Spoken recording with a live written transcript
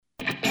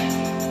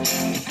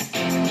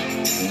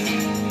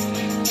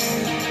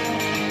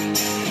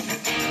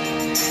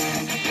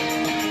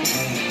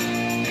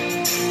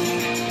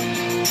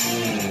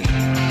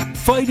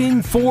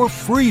fighting for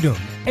freedom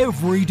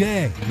every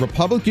day.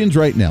 Republicans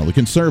right now, the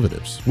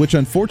conservatives, which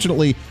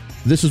unfortunately,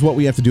 this is what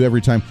we have to do every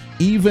time,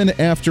 even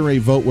after a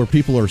vote where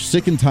people are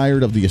sick and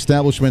tired of the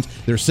establishment,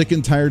 they're sick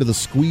and tired of the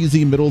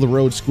squeezy,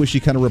 middle-of-the-road,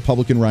 squishy kind of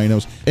Republican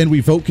rhinos, and we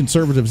vote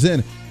conservatives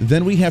in,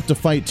 then we have to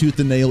fight tooth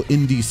and nail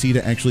in D.C.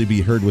 to actually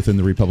be heard within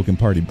the Republican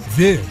Party.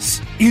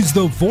 This is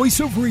the Voice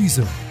of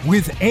Reason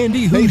with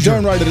Andy Hoosier. Hey,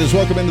 darn right it is.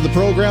 Welcome into the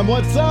program.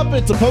 What's up?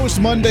 It's a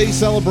post-Monday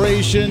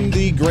celebration,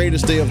 the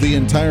greatest day of the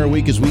entire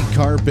week as we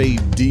carpe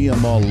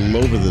diem all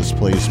over this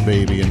place,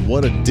 baby. And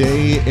what a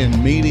day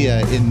in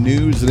media, in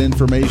news and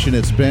information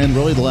it's been,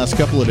 really the last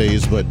couple of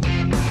days, but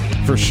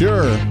for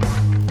sure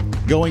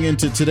going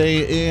into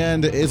today.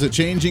 And is it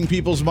changing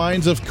people's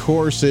minds? Of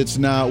course it's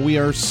not. We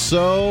are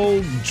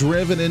so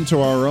driven into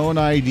our own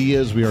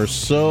ideas. We are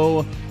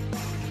so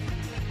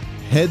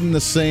head in the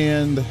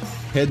sand,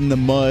 head in the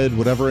mud,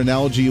 whatever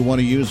analogy you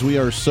want to use. We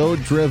are so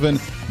driven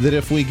that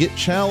if we get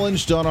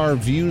challenged on our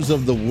views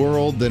of the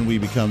world, then we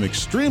become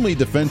extremely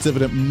defensive,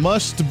 and it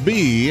must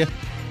be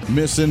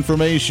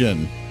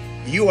misinformation.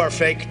 You are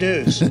fake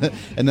news.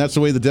 And that's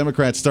the way the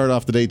Democrats start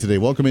off the day today.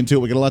 Welcome into it.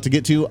 We got a lot to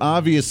get to,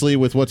 obviously,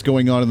 with what's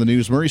going on in the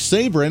news. Murray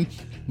Sabrin,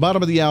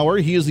 bottom of the hour.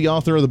 He is the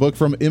author of the book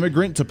From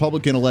Immigrant to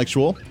Public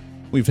Intellectual.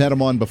 We've had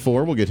him on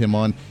before. We'll get him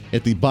on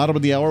at the bottom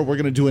of the hour. We're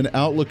going to do an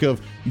outlook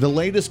of the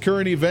latest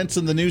current events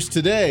in the news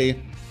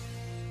today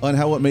on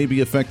how it may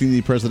be affecting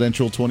the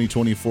presidential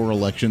 2024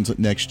 elections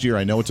next year.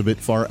 I know it's a bit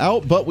far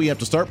out, but we have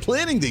to start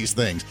planning these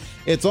things.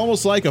 It's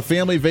almost like a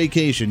family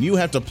vacation. You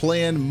have to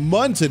plan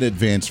months in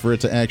advance for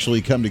it to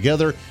actually come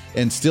together,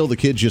 and still the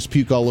kids just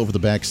puke all over the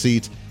back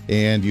seat,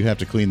 and you have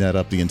to clean that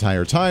up the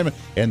entire time,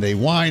 and they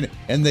whine,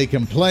 and they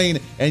complain,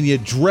 and you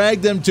drag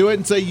them to it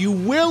and say, you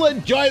will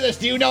enjoy this.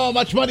 Do you know how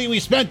much money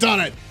we spent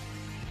on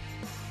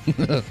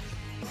it?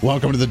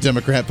 Welcome to the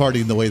Democrat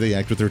Party and the way they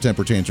act with their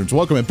temper tantrums.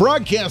 Welcome and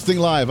broadcasting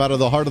live out of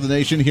the heart of the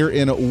nation here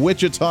in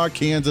Wichita,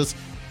 Kansas,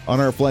 on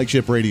our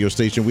flagship radio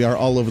station. We are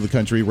all over the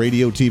country,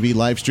 radio, TV,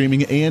 live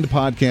streaming, and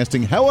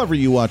podcasting. However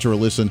you watch or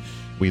listen,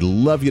 we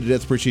love you to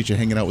death. Appreciate you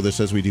hanging out with us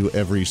as we do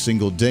every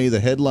single day. The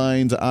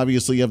headlines,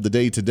 obviously, of the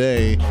day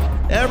today.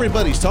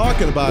 Everybody's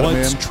talking about it, man.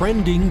 What's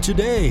trending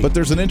today? But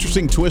there's an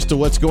interesting twist to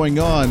what's going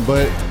on.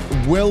 But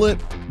will it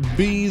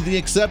be the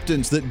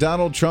acceptance that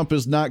Donald Trump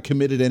has not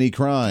committed any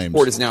crimes?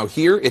 Report is now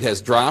here. It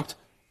has dropped,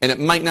 and it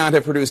might not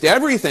have produced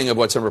everything of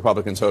what some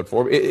Republicans hoped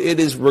for. It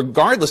is,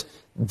 regardless,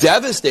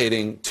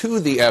 devastating to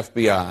the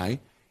FBI.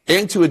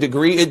 And to a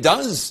degree, it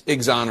does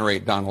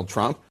exonerate Donald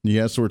Trump.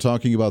 Yes, we're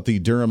talking about the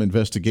Durham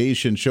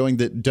investigation showing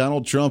that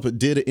Donald Trump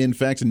did, in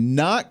fact,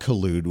 not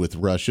collude with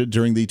Russia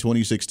during the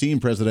 2016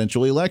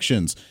 presidential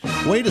elections.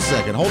 Wait a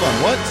second. Hold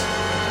on. What?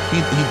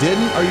 He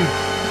didn't?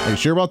 Are you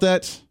sure about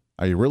that?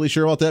 Are you really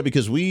sure about that?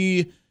 Because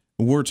we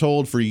were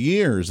told for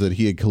years that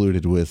he had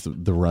colluded with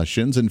the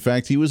Russians. In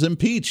fact, he was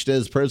impeached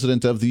as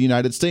president of the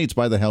United States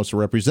by the House of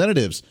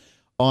Representatives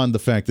on the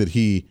fact that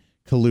he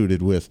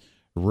colluded with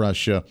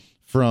Russia.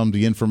 From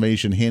the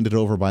information handed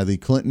over by the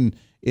Clinton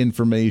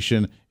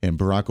information, and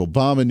Barack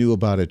Obama knew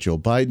about it, Joe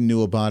Biden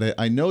knew about it.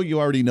 I know you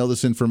already know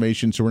this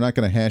information, so we're not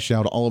going to hash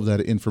out all of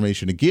that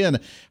information again.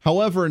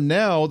 However,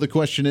 now the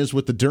question is,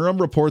 with the Durham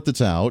report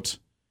that's out,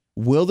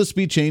 will this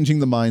be changing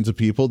the minds of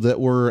people that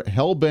were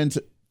hell-bent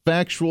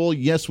factual?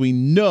 Yes, we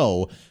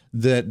know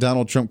that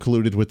Donald Trump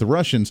colluded with the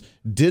Russians.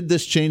 Did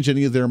this change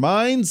any of their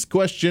minds?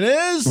 Question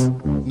is,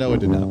 no,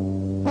 it did not.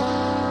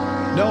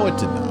 No, it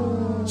did not.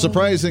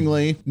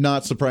 Surprisingly,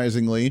 not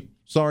surprisingly,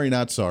 sorry,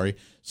 not sorry,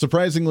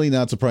 surprisingly,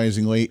 not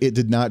surprisingly, it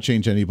did not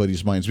change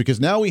anybody's minds, because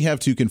now we have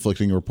two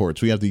conflicting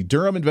reports. We have the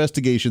Durham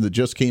investigation that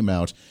just came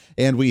out,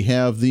 and we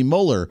have the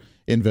Mueller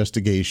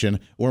investigation,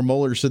 where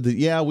Mueller said that,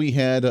 yeah, we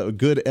had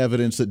good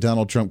evidence that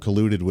Donald Trump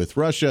colluded with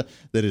Russia,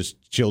 that his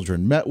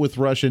children met with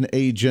Russian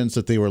agents,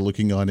 that they were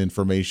looking on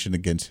information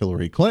against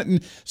Hillary Clinton.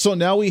 So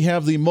now we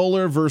have the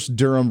Mueller versus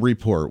Durham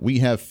report. We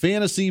have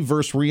fantasy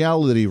versus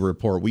reality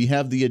report. We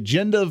have the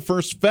agenda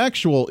versus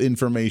factual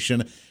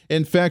information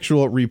and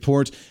factual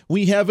reports.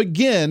 We have,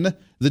 again,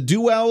 the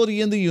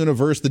duality in the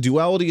universe, the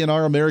duality in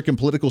our American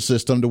political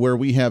system, to where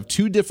we have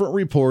two different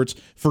reports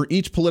for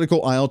each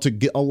political aisle to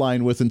get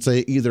aligned with and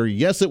say either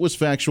yes, it was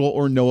factual,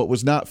 or no, it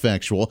was not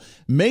factual,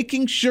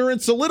 making sure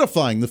and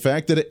solidifying the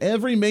fact that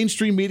every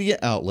mainstream media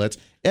outlet,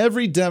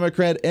 every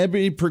Democrat,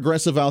 every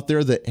progressive out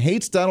there that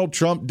hates Donald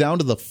Trump down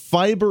to the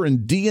fiber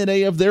and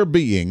DNA of their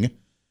being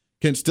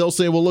can still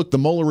say, well, look, the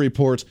Mueller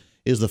report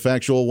is the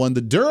factual one.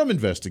 The Durham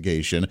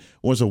investigation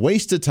was a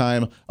waste of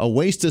time, a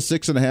waste of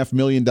 $6.5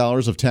 million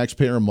of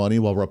taxpayer money,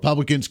 while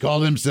Republicans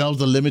call themselves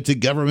the limited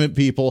government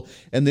people,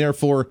 and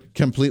therefore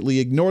completely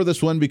ignore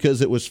this one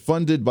because it was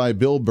funded by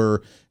Bill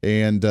Burr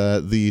and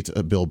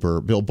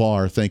Bill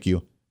Barr. Thank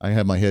you. I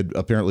have my head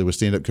apparently with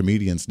stand-up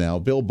comedians now.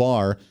 Bill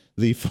Barr,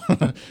 the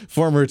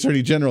former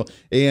Attorney General,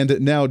 and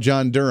now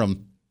John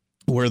Durham,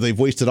 where they've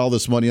wasted all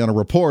this money on a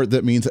report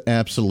that means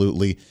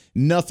absolutely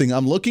nothing.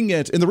 I'm looking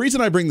at, and the reason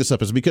I bring this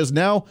up is because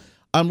now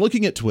I'm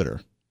looking at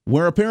Twitter,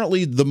 where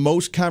apparently the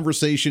most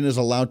conversation is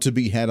allowed to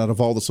be had out of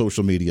all the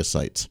social media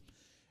sites.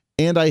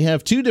 And I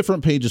have two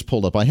different pages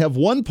pulled up. I have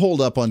one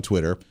pulled up on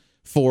Twitter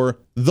for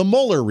the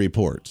Mueller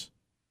Report.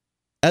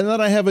 And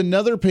then I have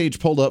another page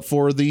pulled up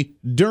for the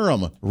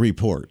Durham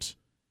Report.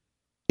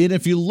 And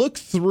if you look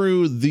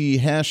through the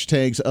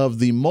hashtags of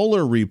the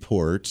Mueller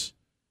Report,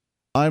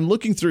 I'm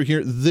looking through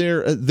here,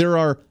 there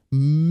are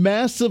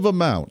massive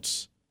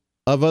amounts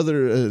of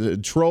other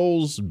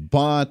trolls,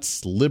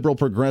 bots, liberal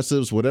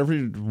progressives,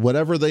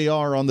 whatever they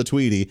are on the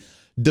Tweety,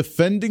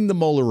 defending the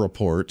Mueller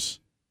Report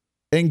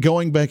and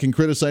going back and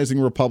criticizing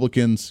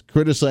Republicans,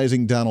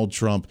 criticizing Donald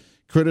Trump,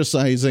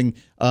 criticizing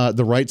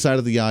the right side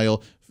of the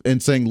aisle,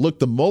 and saying, look,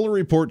 the Mueller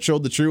Report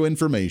showed the true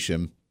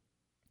information,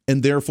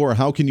 and therefore,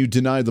 how can you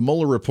deny the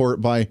Mueller Report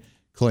by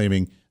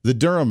claiming the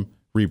Durham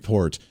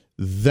Report?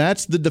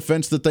 That's the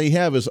defense that they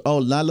have is,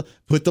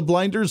 put the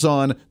blinders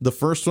on. The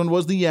first one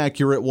was the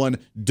accurate one.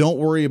 Don't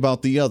worry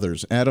about the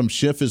others. Adam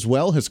Schiff as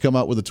well has come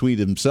out with a tweet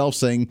himself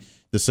saying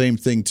the same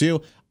thing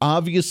too.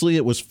 Obviously,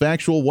 it was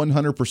factual,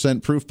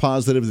 100% proof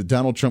positive that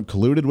Donald Trump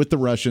colluded with the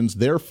Russians.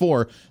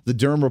 Therefore, the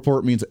Durham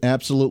Report means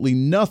absolutely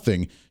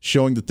nothing,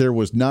 showing that there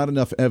was not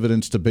enough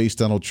evidence to base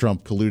Donald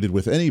Trump colluded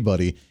with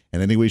anybody in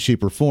any way,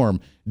 shape, or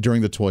form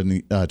during the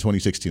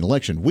 2016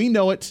 election. We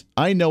know it.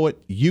 I know it.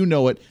 You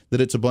know it, that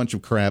it's a bunch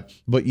of crap,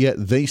 but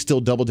yet they still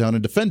double down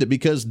and defend it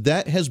because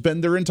that has been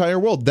their entire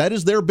world. That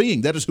is their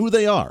being. That is who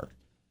they are.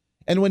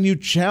 And when you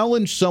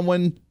challenge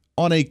someone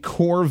on a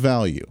core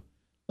value,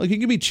 like you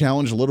can be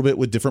challenged a little bit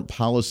with different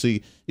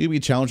policy. You can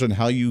be challenged on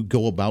how you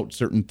go about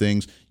certain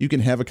things. You can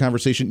have a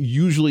conversation.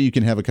 Usually you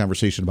can have a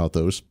conversation about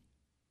those,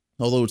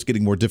 although it's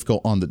getting more difficult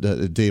on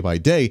the day by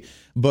day.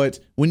 But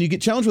when you get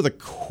challenged with a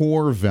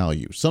core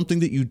value,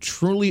 something that you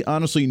truly,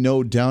 honestly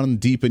know down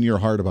deep in your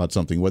heart about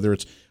something, whether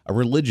it's a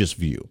religious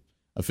view,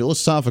 a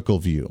philosophical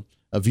view,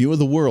 a view of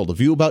the world, a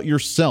view about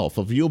yourself,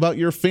 a view about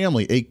your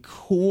family, a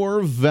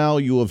core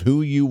value of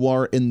who you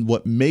are and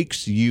what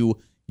makes you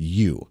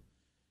you.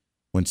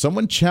 When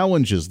someone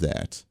challenges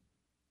that,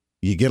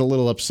 you get a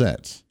little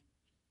upset.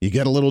 You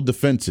get a little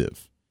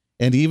defensive.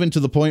 And even to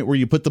the point where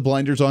you put the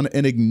blinders on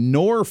and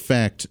ignore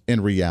fact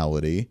and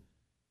reality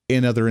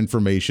and other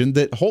information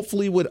that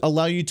hopefully would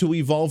allow you to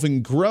evolve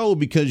and grow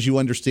because you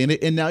understand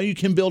it. And now you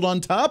can build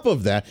on top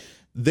of that.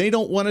 They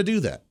don't want to do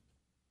that.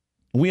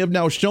 We have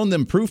now shown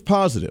them proof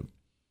positive.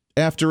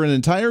 After an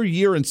entire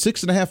year and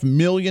 $6.5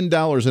 million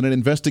in an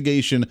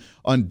investigation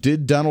on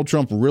did Donald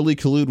Trump really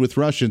collude with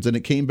Russians, and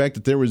it came back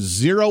that there was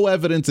zero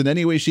evidence in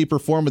any way, shape, or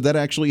form of that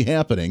actually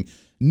happening,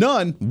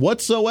 none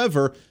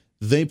whatsoever,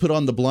 they put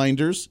on the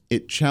blinders,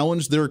 it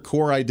challenged their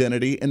core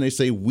identity, and they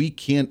say, we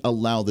can't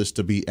allow this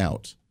to be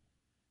out.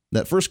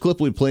 That first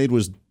clip we played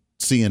was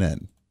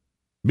CNN,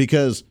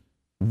 because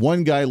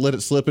one guy let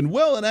it slip, and,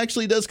 well, it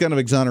actually does kind of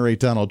exonerate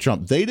Donald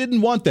Trump. They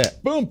didn't want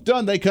that. Boom,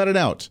 done, they cut it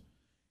out.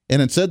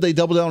 And instead, they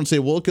double down and say,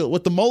 well, look at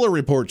what the Mueller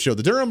Report showed.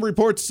 The Durham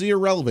Report's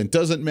irrelevant.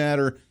 Doesn't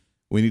matter.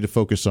 We need to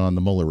focus on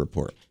the Mueller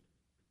Report.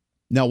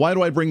 Now, why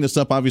do I bring this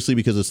up? Obviously,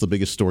 because it's the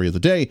biggest story of the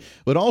day,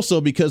 but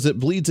also because it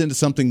bleeds into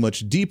something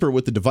much deeper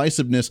with the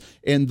divisiveness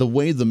and the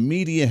way the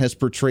media has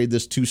portrayed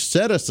this to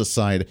set us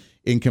aside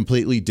in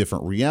completely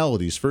different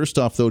realities. First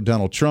off, though,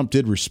 Donald Trump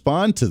did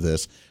respond to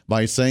this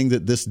by saying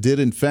that this did,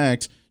 in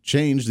fact,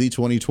 change the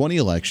 2020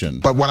 election.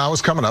 But when I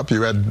was coming up,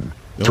 you had...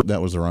 Nope,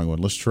 that was the wrong one.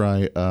 Let's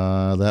try,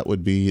 that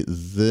would be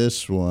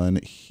this one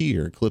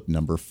here, clip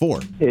number 4.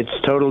 It's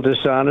total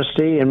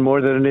dishonesty, and more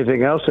than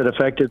anything else, it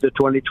affected the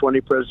 2020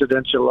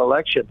 presidential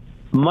election,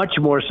 much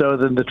more so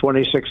than the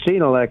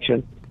 2016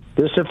 election.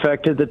 This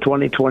affected the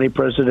 2020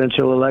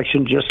 presidential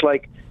election, just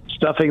like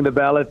stuffing the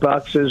ballot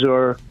boxes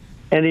or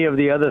any of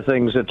the other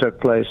things that took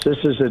place. This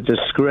is a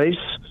disgrace,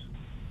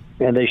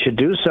 and they should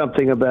do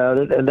something about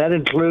it, and that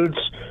includes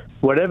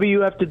whatever you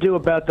have to do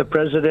about the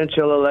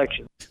presidential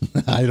election.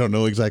 I don't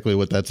know exactly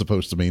what that's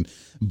supposed to mean,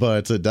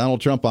 but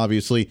Donald Trump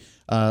obviously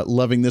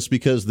loving this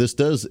because this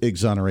does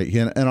exonerate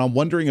him, and I'm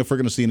wondering if we're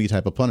going to see any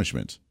type of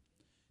punishment.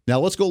 Now,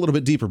 let's go a little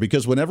bit deeper,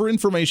 because whenever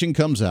information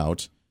comes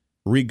out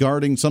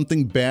regarding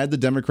something bad the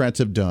Democrats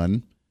have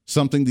done,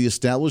 something the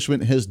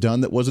establishment has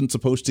done that wasn't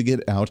supposed to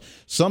get out,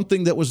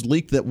 something that was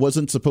leaked that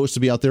wasn't supposed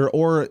to be out there,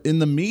 or in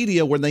the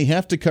media when they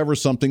have to cover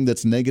something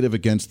that's negative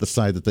against the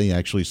side that they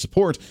actually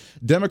support,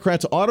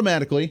 Democrats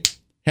automatically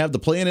have the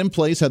plan in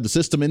place, have the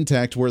system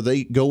intact where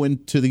they go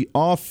into the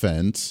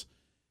offense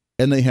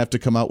and they have to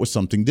come out with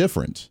something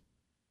different.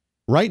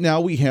 Right now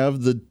we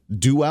have the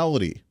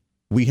duality.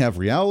 We have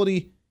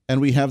reality and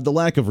we have the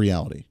lack of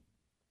reality.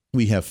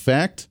 We have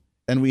fact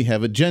and we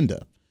have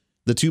agenda.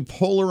 The two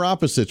polar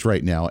opposites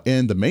right now,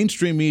 and the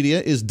mainstream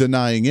media is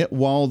denying it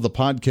while the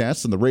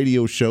podcasts and the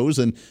radio shows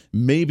and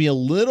maybe a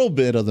little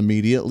bit of the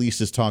media at least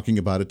is talking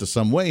about it to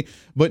some way.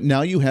 But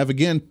now you have,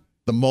 again,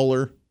 the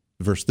Mueller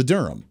versus the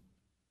Durham.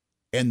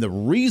 And the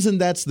reason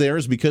that's there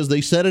is because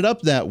they set it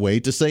up that way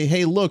to say,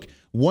 hey, look,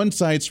 one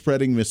side's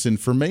spreading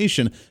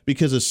misinformation,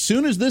 because as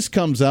soon as this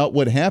comes out,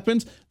 what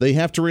happens? They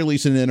have to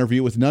release an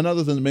interview with none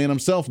other than the man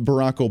himself,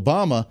 Barack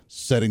Obama,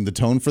 setting the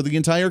tone for the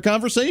entire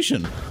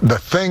conversation. The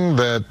thing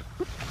that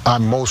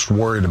I'm most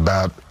worried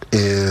about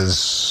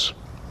is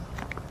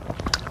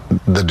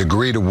the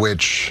degree to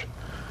which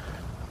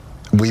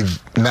we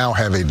now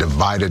have a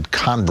divided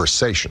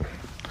conversation,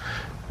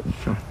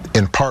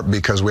 in part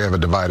because we have a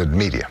divided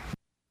media.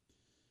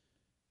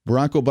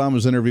 Barack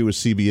Obama's interview with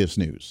CBS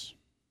News.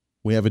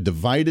 We have a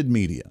divided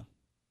media,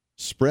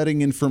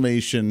 spreading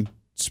information,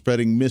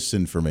 spreading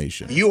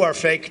misinformation. You are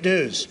fake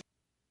news.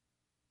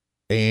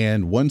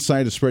 And one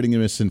side is spreading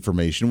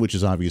misinformation, which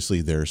is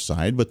obviously their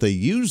side, but they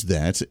use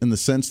that in the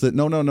sense that,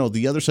 no,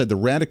 the other side, the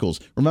radicals.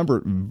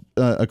 Remember,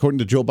 according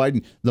to Joe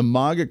Biden, the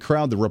MAGA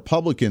crowd, the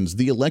Republicans,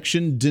 the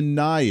election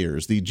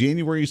deniers, the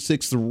January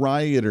 6th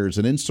rioters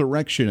and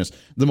insurrectionists,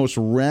 the most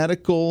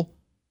radical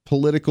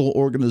political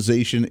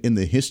organization in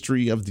the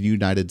history of the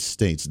United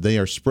States. They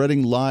are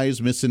spreading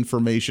lies,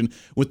 misinformation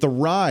with the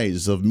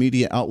rise of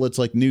media outlets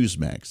like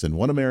Newsmax and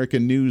One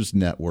American News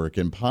Network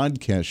and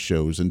podcast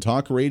shows and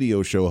talk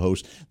radio show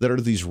hosts that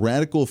are these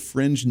radical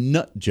fringe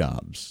nut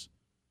jobs.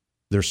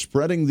 They're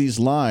spreading these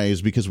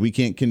lies because we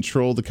can't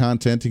control the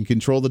content and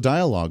control the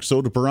dialogue.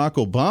 So to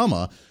Barack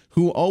Obama,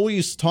 who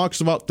always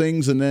talks about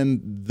things and then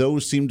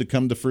those seem to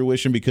come to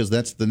fruition because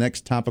that's the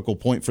next topical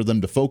point for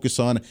them to focus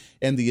on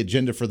and the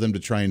agenda for them to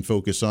try and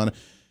focus on.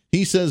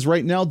 He says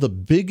right now the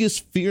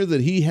biggest fear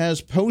that he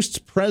has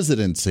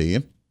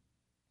post-presidency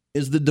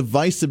is the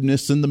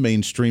divisiveness in the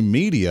mainstream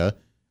media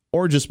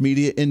or just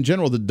media in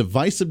general, the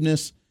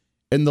divisiveness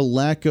and the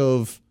lack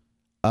of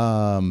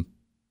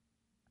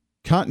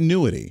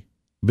continuity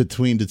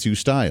between the two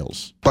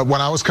styles. But when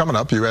I was coming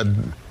up, you had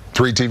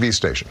 3 TV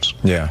stations.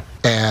 Yeah.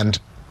 And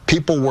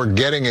people were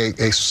getting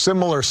a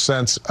similar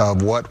sense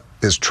of what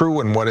is true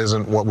and what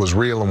isn't, what was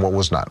real and what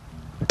was not.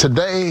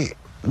 Today,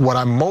 what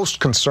I'm most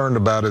concerned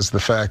about is the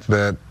fact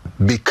that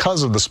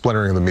because of the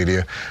splintering of the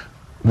media,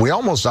 we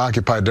almost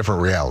occupy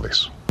different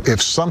realities.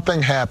 If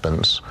something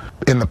happens,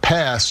 in the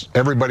past,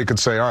 everybody could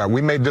say, all right,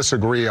 we may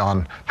disagree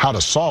on how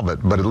to solve it,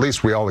 but at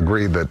least we all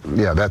agree that,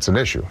 yeah, that's an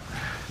issue.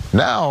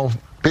 Now,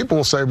 people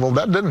will say, well,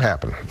 that didn't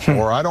happen,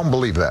 or I don't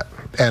believe that.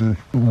 And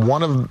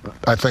one of,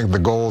 I think, the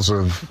goals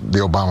of the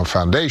Obama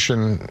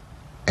Foundation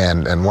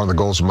and one of the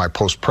goals of my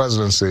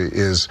post-presidency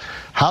is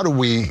how do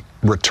we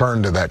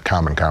return to that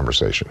common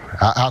conversation?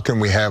 How can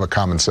we have a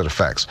common set of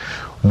facts?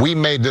 We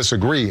may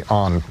disagree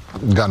on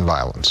gun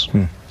violence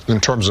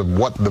in terms of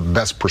what the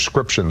best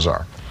prescriptions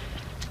are,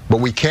 but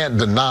we can't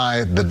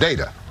deny the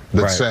data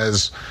that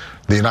says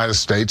the United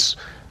States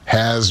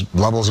has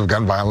levels of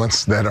gun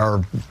violence that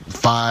are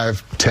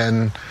 5,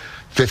 10,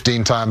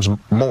 15 times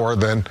more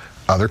than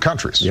other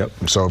countries. Yep.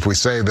 So if we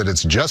say that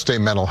it's just a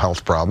mental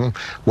health problem,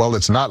 well,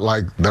 it's not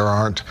like there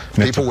aren't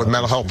people with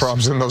mental health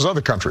problems in those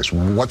other countries.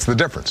 What's the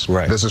difference?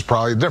 Right. This is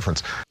probably the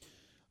difference.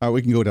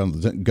 We can go down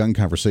the gun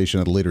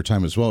conversation at a later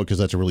time as well, because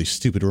that's a really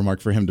stupid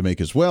remark for him to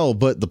make as well.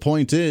 But the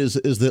point is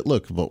that,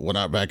 look,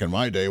 back in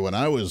my day when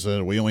I was,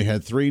 we only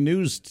had 3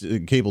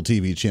 cable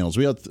TV channels.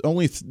 We had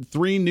only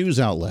 3 news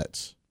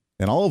outlets.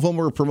 And all of them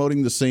were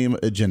promoting the same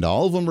agenda.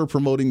 All of them were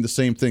promoting the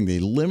same thing.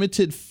 The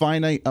limited,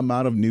 finite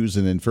amount of news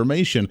and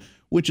information,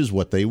 which is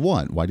what they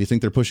want. Why do you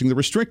think they're pushing the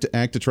Restrict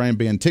Act to try and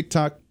ban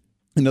TikTok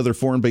and other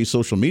foreign-based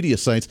social media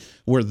sites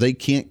where they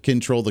can't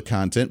control the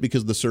content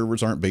because the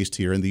servers aren't based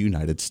here in the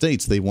United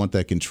States? They want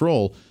that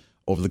control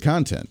over the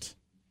content.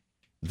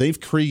 They've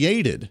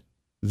created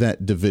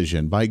that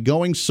division by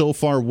going so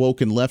far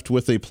woke and left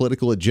with a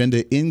political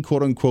agenda in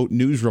quote-unquote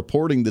news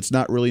reporting that's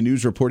not really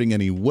news reporting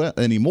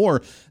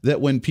anymore,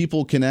 that when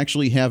people can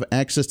actually have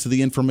access to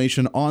the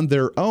information on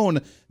their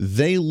own,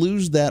 they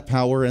lose that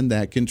power and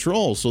that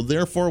control. So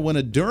therefore, when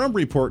a Durham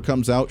report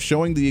comes out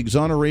showing the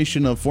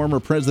exoneration of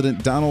former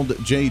President Donald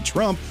J.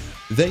 Trump,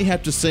 they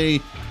have to say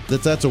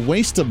that that's a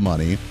waste of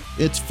money,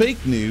 it's fake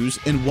news,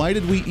 and why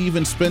did we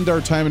even spend our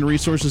time and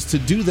resources to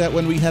do that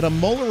when we had a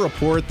Mueller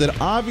report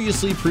that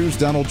obviously proves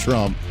Donald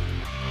Trump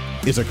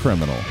is a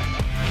criminal?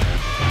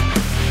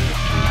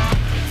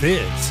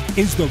 This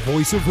is the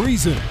Voice of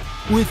Reason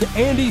with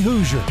Andy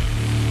Hoosier.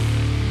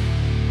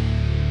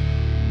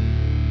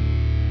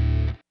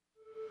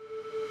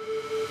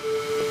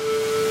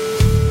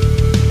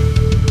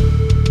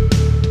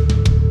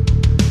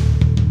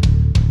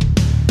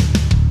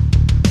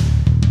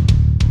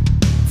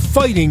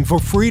 Fighting for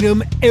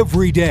freedom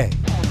every day.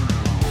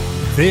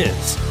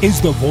 This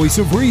is the Voice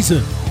of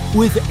Reason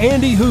with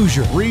Andy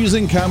Hoosier.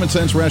 Reason, common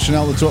sense,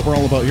 rationale, that's what we're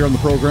all about here on the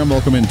program.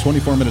 Welcome in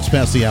 24 minutes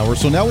past the hour.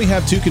 So now we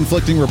have 2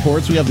 conflicting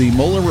reports. We have the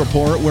Mueller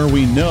report where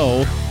we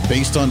know,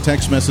 based on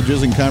text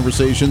messages and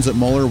conversations, that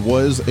Mueller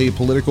was a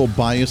political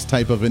bias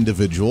type of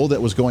individual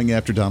that was going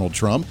after Donald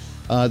Trump.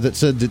 That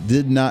said that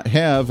did not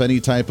have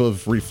any type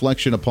of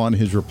reflection upon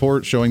his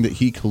report showing that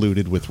he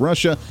colluded with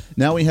Russia.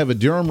 Now we have a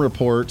Durham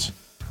report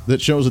that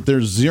shows that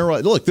there's zero.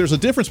 Look, there's a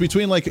difference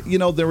between,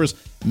 there was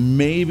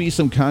maybe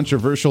some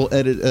controversial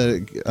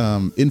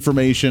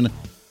information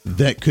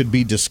that could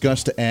be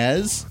discussed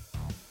as,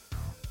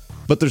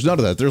 But there's none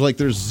of that.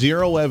 There's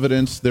zero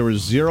evidence. There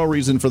was zero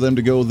reason for them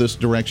to go this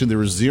direction. There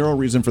was zero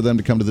reason for them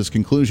to come to this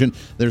conclusion.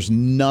 There's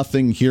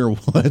nothing here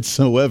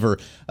whatsoever,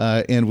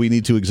 and we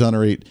need to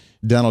exonerate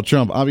Donald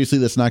Trump. Obviously,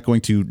 that's not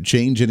going to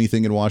change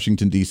anything in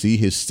Washington, D.C.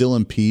 He's still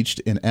impeached,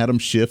 and Adam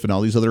Schiff and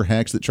all these other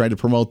hacks that tried to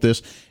promote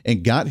this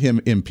and got him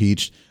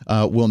impeached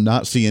will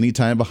not see any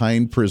time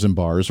behind prison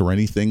bars or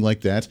anything like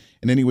that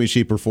in any way,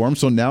 shape, or form.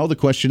 So now the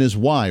question is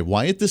why?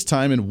 Why at this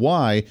time, and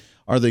why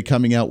are they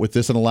coming out with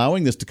this and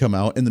allowing this to come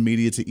out and the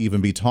media to even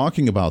be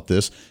talking about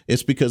this?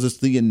 It's because it's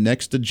the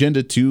next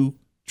agenda to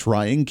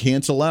try and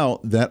cancel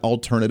out that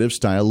alternative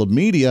style of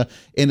media.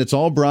 And it's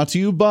all brought to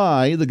you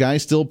by the guy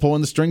still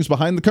pulling the strings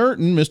behind the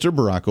curtain, Mr.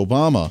 Barack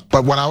Obama.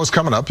 But when I was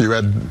coming up, you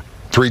had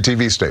 3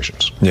 TV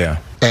stations. Yeah.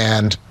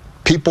 And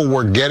people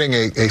were getting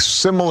a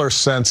similar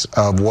sense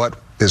of what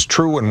is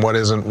true and what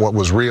isn't, what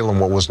was real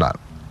and what was not.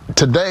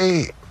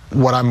 Today,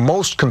 what I'm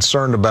most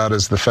concerned about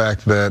is the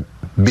fact that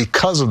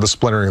because of the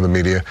splintering of the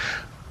media,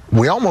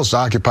 we almost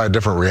occupy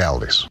different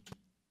realities.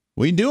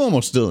 We do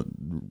almost still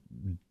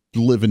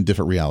live in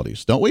different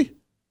realities, don't we?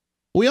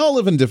 We all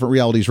live in different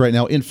realities right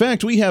now. In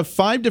fact, we have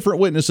 5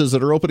 different witnesses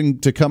that are opening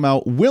to come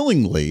out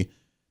willingly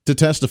to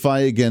testify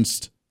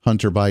against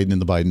Hunter Biden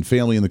and the Biden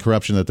family and the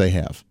corruption that they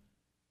have.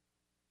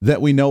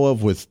 That we know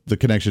of, with the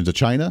connections to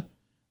China,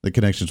 the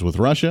connections with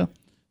Russia,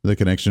 the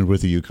connection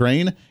with the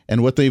Ukraine,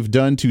 and what they've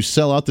done to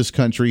sell out this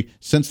country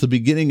since the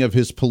beginning of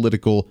his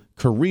political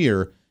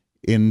career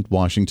in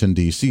Washington,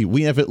 D.C.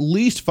 We have at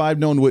least 5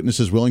 known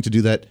witnesses willing to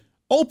do that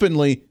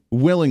openly,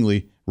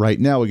 willingly,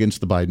 right now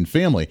against the Biden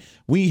family.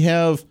 We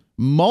have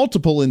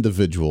multiple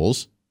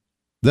individuals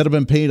that have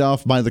been paid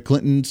off by the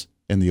Clintons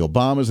and the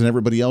Obamas and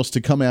everybody else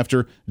to come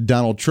after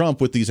Donald Trump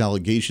with these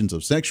allegations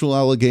of sexual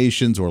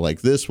allegations, or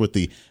like this with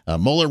the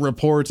Mueller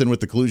report and with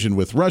the collusion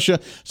with Russia.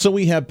 So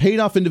we have paid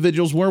off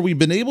individuals where we've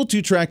been able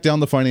to track down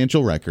the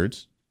financial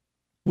records.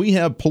 We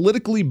have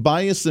politically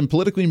biased and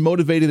politically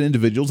motivated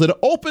individuals that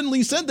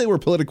openly said they were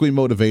politically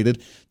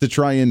motivated to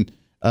try and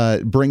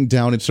bring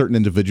down a certain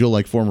individual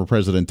like former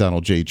President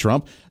Donald J.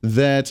 Trump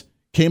that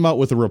came out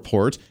with a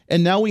report.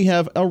 And now we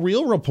have a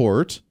real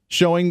report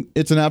showing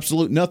it's an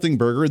absolute nothing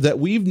burger that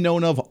we've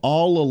known of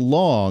all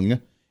along.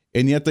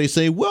 And yet they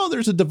say, well,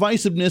 there's a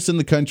divisiveness in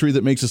the country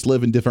that makes us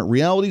live in different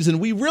realities, and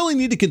we really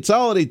need to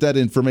consolidate that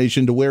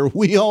information to where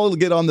we all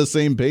get on the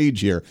same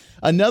page here.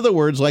 In other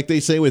words, like they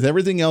say with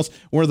everything else,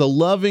 we're the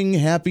loving,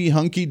 happy,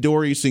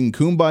 hunky-dory, sing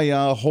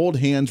kumbaya, hold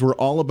hands. We're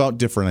all about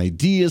different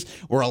ideas.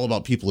 We're all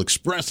about people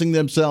expressing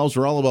themselves.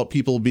 We're all about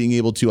people being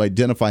able to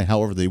identify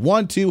however they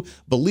want to,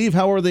 believe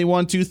however they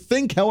want to,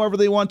 think however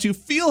they want to,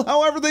 feel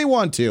however they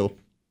want to,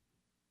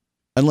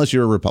 unless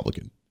you're a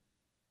Republican.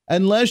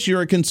 Unless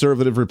you're a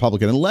conservative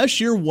Republican, unless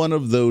you're one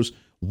of those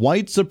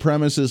white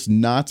supremacist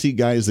Nazi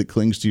guys that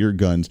clings to your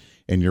guns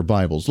and your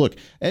Bibles. Look,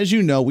 as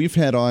you know, we've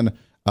had on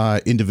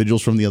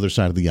individuals from the other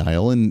side of the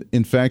aisle. And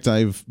in fact,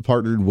 I've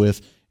partnered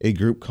with a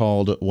group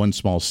called One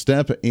Small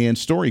Step and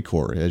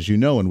StoryCorps, as you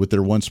know, and with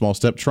their One Small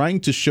Step, trying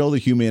to show the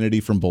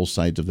humanity from both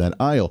sides of that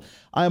aisle.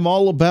 I'm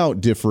all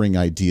about differing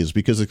ideas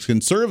because as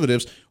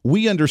conservatives,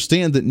 we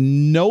understand that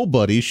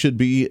nobody should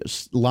be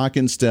lock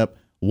in step,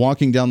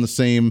 walking down the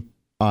same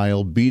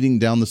aisle, beating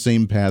down the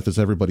same path as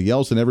everybody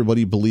else, and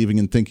everybody believing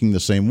and thinking the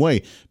same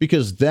way,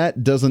 because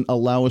that doesn't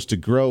allow us to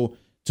grow,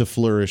 to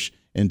flourish,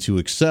 and to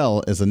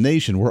excel as a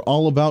nation. We're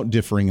all about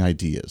differing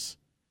ideas.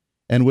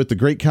 And with the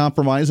great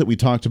compromise that we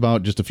talked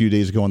about just a few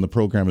days ago on the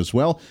program as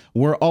well,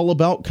 we're all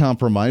about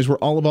compromise. We're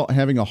all about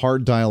having a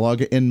hard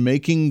dialogue and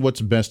making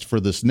what's best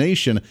for this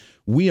nation.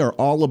 We are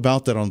all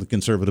about that on the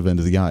conservative end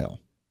of the aisle.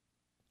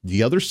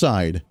 The other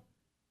side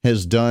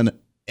has done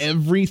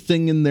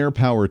everything in their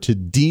power to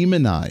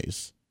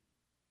demonize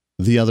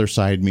the other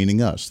side,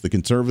 meaning us, the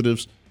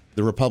conservatives,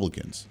 the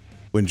Republicans.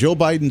 When Joe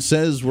Biden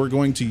says we're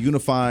going to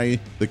unify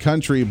the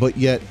country, but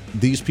yet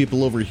these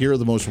people over here are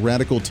the most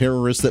radical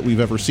terrorists that we've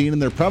ever seen,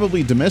 and they're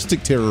probably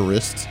domestic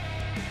terrorists.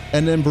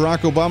 And then Barack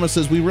Obama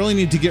says we really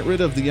need to get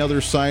rid of the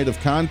other side of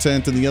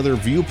content and the other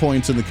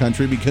viewpoints in the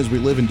country because we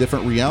live in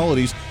different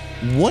realities.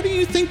 What do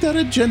you think that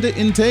agenda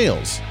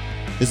entails?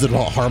 Is it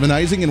all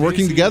harmonizing and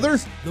working together?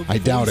 I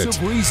doubt it.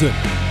 Of Reason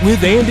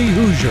with Andy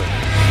Hoosier.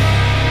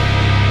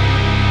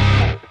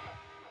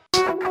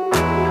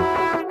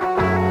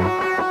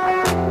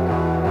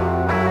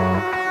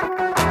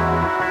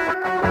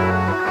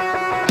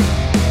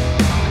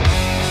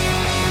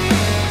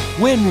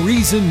 When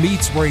Reason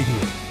meets radio,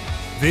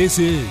 this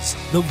is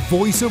the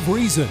Voice of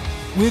Reason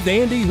with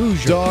Andy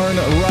Hoosier. Darn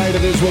right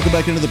it is. Welcome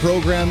back into the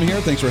program here.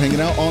 Thanks for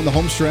hanging out on the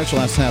home stretch.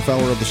 Last half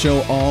hour of the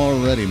show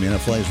already. Man, it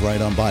flies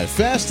right on by.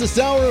 Fastest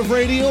hour of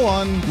radio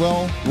on,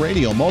 well,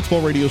 radio. Multiple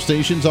radio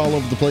stations all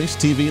over the place.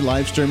 TV,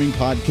 live streaming,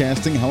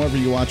 podcasting, however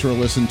you watch or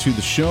listen to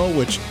the show,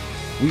 which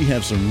we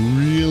have some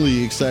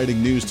really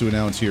exciting news to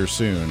announce here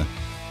soon.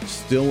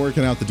 Still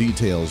working out the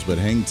details, but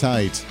hang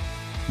tight.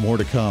 More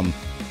to come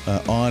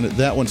on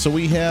that one. So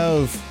we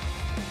have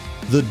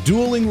The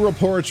dueling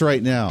reports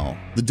right now.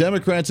 The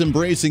Democrats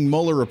embracing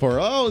Mueller report.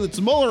 Oh, it's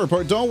a Mueller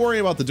report. Don't worry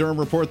about the Durham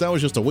report. That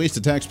was just a waste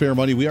of taxpayer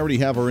money. We already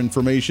have our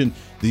information.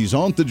 These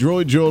aren't the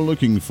droids you're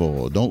looking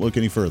for. Don't look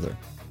any further.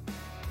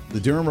 The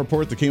Durham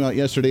report that came out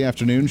yesterday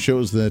afternoon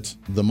shows that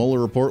the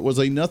Mueller report was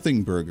a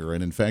nothing burger.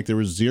 And in fact, there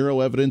was zero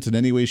evidence in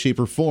any way, shape,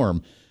 or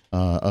form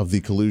of the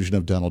collusion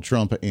of Donald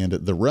Trump and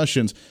the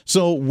Russians.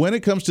 So when it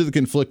comes to the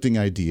conflicting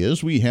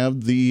ideas, we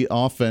have the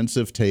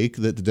offensive take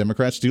that the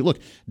Democrats do. Look,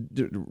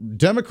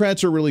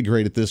 Democrats are really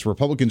great at this.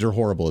 Republicans are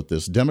horrible at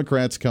this.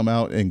 Democrats come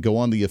out and go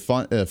on the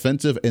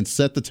offensive and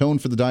set the tone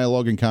for the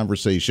dialogue and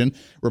conversation.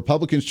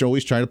 Republicans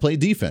always try to play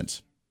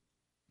defense.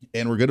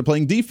 And we're good at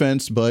playing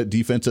defense, but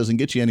defense doesn't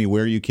get you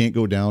anywhere. You can't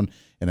go down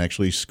and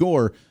actually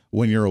score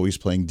when you're always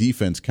playing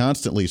defense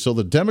constantly. So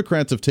the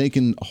Democrats have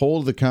taken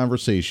hold of the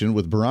conversation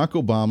with Barack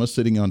Obama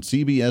sitting on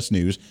CBS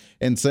News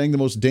and saying the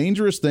most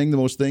dangerous thing,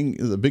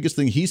 the biggest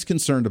thing he's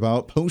concerned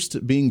about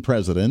post being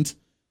president,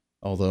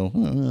 although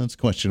it's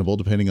questionable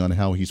depending on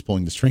how he's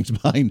pulling the strings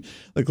behind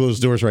the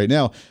closed doors right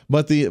now.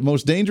 But the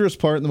most dangerous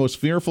part and the most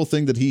fearful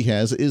thing that he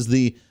has is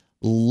the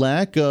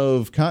lack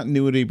of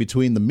continuity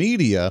between the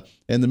media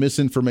and the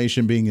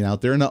misinformation being out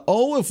there. And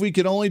if we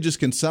could only just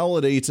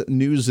consolidate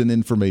news and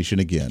information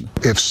again.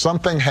 If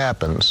something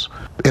happens,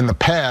 in the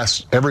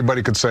past,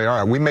 everybody could say, all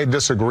right, we may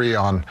disagree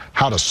on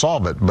how to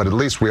solve it, but at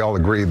least we all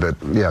agree that,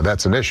 yeah,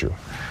 that's an issue.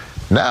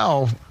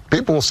 Now,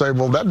 people will say,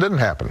 well, that didn't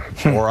happen,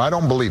 or I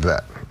don't believe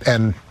that.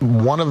 And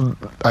one of,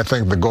 I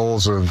think, the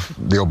goals of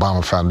the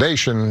Obama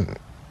Foundation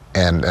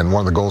and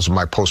one of the goals of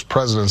my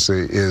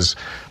post-presidency is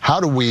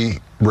how do we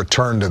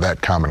return to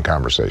that common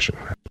conversation?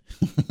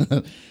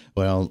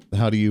 Well,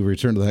 how do you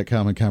return to that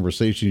common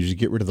conversation? You just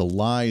get rid of the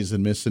lies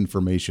and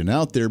misinformation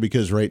out there,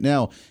 because right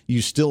now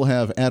you still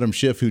have Adam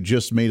Schiff, who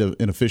just made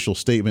an official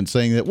statement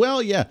saying that,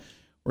 well, yeah,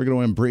 we're going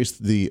to embrace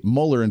the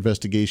Mueller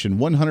investigation,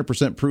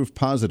 100% proof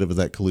positive of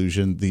that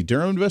collusion. The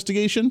Durham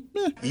investigation?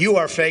 You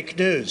are fake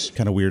news.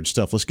 Kind of weird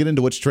stuff. Let's get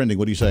into what's trending.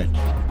 What do you say?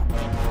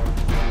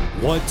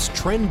 What's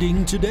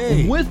trending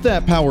today? With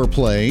that power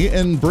play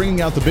and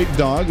bringing out the big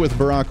dog with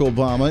Barack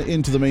Obama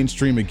into the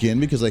mainstream again,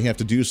 because they have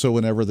to do so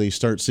whenever they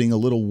start seeing a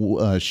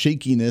little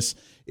shakiness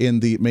in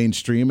the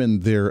mainstream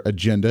and their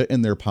agenda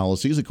and their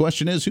policies. The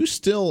question is, who's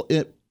still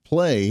at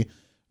play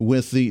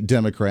with the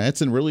Democrats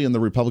and really on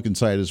the Republican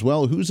side as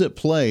well? Who's at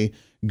play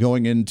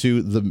going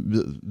into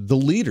the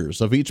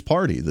leaders of each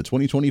party, the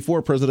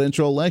 2024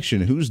 presidential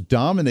election? Who's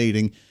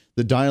dominating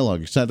the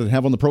dialogue? Excited to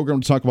have on the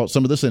program to talk about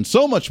some of this and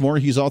so much more.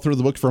 He's author of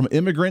the book From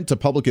Immigrant to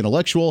Public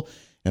Intellectual,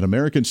 an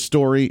American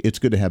Story. It's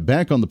good to have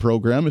back on the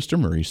program Mr.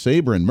 Murray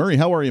Sabrin. Murray,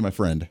 how are you, my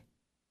friend?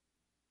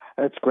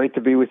 It's great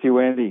to be with you,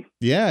 Andy.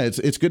 Yeah,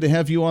 it's good to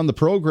have you on the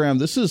program.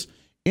 This is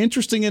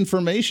interesting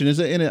information, is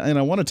it? And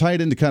I want to tie it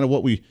into kind of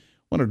what we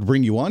wanted to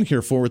bring you on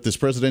here for with this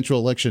presidential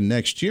election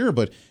next year.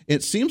 But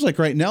it seems like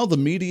right now the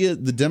media,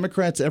 the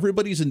Democrats,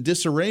 everybody's in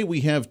disarray. We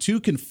have two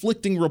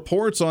conflicting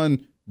reports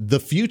on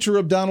the future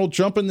of Donald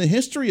Trump and the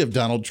history of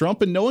Donald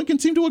Trump, and no one can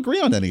seem to agree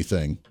on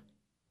anything.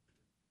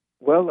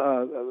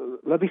 Well,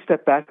 let me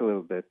step back a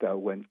little bit.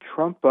 When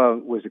Trump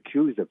was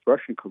accused of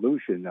Russian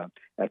collusion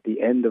at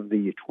the end of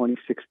the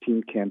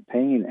 2016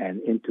 campaign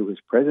and into his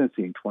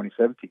presidency in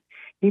 2017,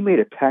 he made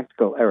a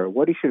tactical error.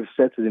 What he should have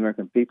said to the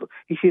American people,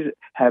 he should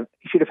have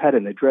had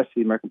an address to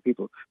the American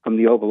people from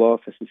the Oval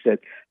Office and said,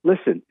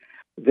 listen,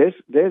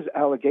 there's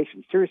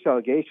allegations, serious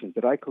allegations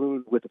that I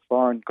colluded with the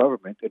foreign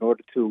government in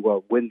order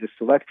to win this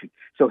election.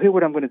 So here's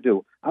what I'm going to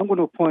do. I'm going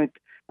to appoint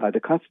the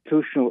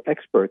constitutional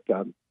expert,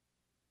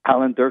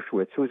 Alan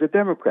Dershowitz, who is a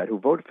Democrat who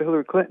voted for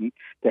Hillary Clinton,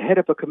 to head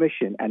up a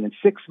commission. And in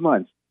 6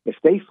 months, if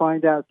they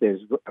find out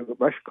there's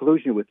Russian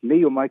collusion with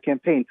me or my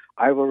campaign,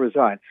 I will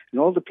resign.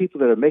 And all the people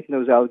that are making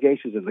those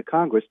allegations in the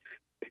Congress,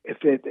 if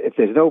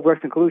there's no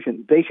Russian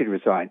collusion, they should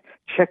resign.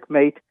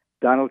 Checkmate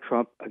Donald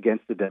Trump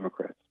against the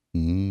Democrats.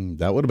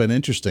 That would have been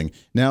interesting.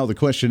 Now, the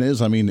question is,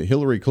 I mean,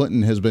 Hillary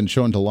Clinton has been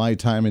shown to lie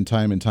time and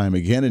time and time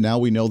again, and now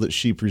we know that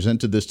she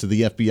presented this to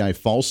the FBI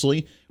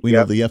falsely. We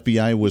know the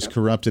FBI was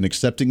corrupt in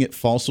accepting it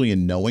falsely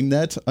and knowing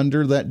that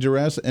under that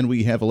duress, and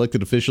we have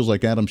elected officials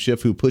like Adam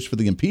Schiff who pushed for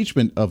the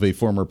impeachment of a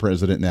former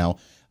president now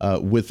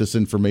with this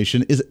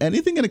information. Is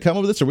anything going to come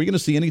of this? Are we going to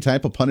see any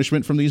type of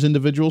punishment from these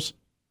individuals?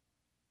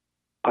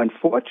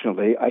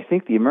 Unfortunately, I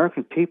think the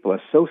American people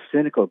are so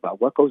cynical about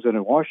what goes on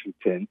in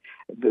Washington.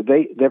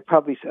 They're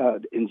probably,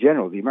 in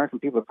general, the American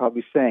people are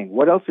probably saying,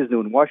 what else is new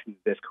in Washington?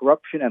 There's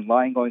corruption and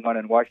lying going on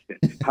in Washington.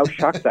 How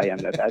shocked I am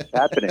that that's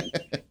happening.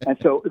 And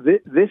so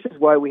this is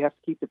why we have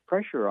to keep the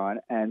pressure on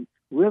and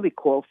really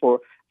call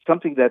for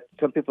something that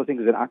some people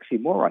think is an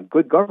oxymoron,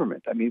 good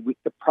government. I mean,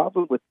 the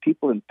problem with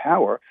people in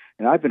power,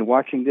 and I've been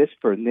watching this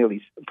for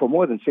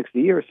more than 60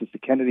 years since the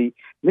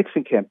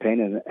Kennedy-Nixon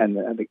campaign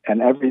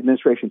and every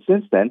administration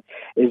since then,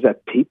 is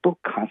that people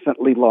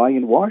constantly lie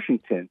in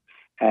Washington.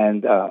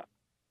 And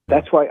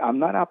that's why I'm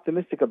not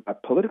optimistic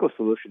about political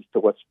solutions to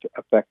what's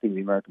affecting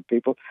the American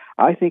people.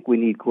 I think we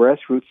need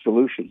grassroots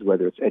solutions,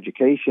 whether it's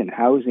education,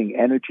 housing,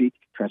 energy,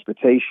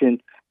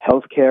 transportation,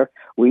 healthcare.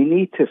 We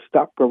need to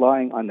stop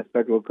relying on the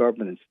federal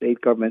government and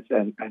state governments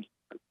and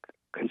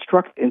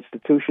construct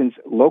institutions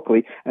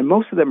locally, and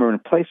most of them are in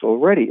place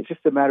already. It's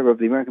just a matter of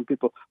the American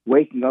people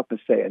waking up and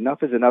say,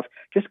 enough is enough.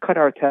 Just cut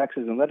our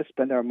taxes and let us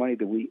spend our money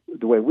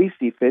the way we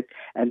see fit,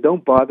 and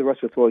don't bother us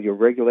with all your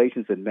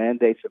regulations and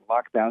mandates and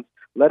lockdowns.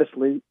 Let us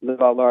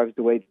live our lives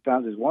the way the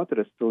founders wanted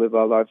us to live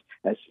our lives,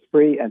 as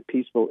free and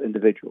peaceful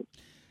individuals.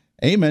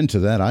 Amen to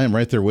that. I am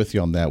right there with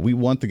you on that. We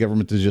want the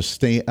government to just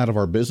stay out of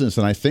our business.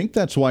 And I think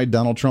that's why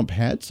Donald Trump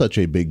had such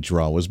a big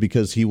draw, was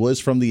because he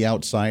was from the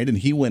outside and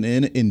he went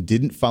in and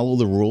didn't follow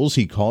the rules.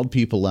 He called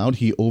people out.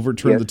 He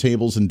overturned the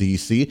tables in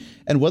D.C.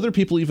 And whether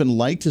people even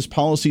liked his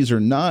policies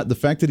or not, the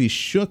fact that he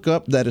shook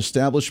up that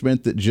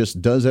establishment that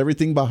just does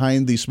everything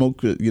behind the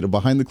smoke,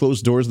 behind the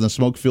closed doors in the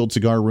smoke-filled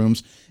cigar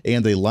rooms,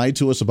 and they lied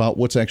to us about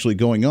what's actually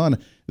going on.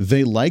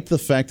 They liked the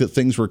fact that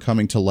things were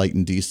coming to light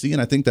in D.C.,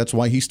 and I think that's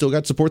why he still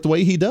got support the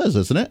way he does,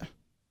 isn't it?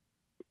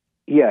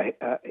 Yeah,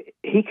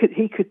 he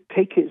could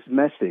take his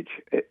message,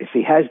 if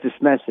he has this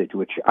message,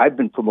 which I've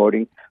been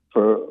promoting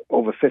for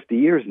over 50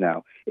 years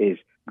now, is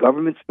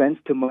government spends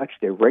too much,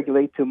 they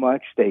regulate too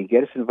much, they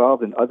get us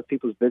involved in other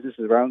people's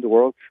businesses around the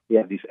world. We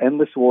have these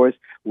endless wars.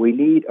 We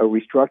need a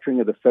restructuring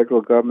of the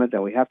federal government,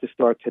 and we have to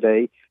start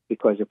today,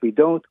 because if we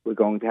don't, we're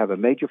going to have a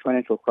major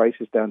financial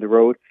crisis down the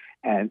road.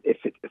 And if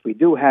we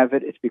do have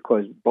it, it's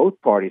because both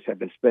parties have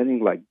been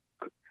spending like,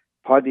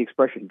 pardon the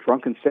expression,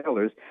 drunken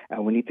sailors,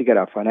 and we need to get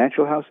our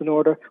financial house in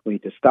order. We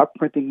need to stop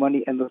printing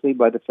money endlessly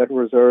by the Federal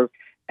Reserve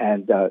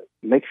and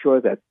make sure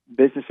that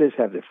businesses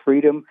have the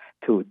freedom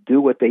to do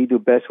what they do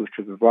best, which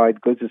is provide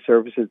goods and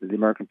services that the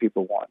American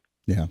people want.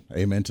 Yeah,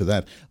 amen to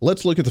that.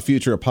 Let's look at the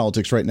future of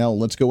politics right now.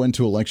 Let's go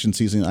into election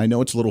season. I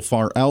know it's a little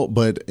far out,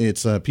 but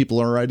it's people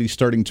are already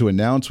starting to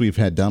announce. We've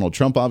had Donald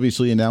Trump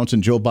obviously announce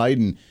and Joe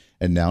Biden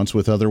announced,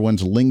 with other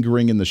ones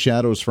lingering in the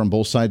shadows from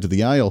both sides of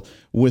the aisle.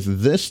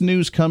 With this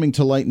news coming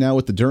to light now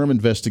with the Durham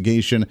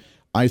investigation,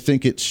 I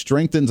think it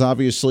strengthens,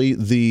 obviously,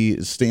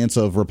 the stance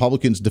of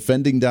Republicans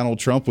defending Donald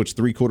Trump, which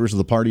 3/4 of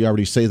the party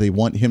already say they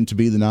want him to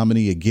be the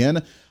nominee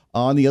again.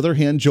 On the other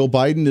hand, Joe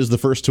Biden is the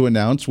first to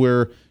announce,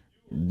 where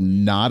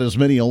not as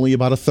many, only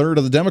about 1/3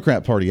 of the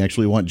Democrat Party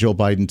actually want Joe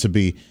Biden to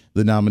be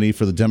the nominee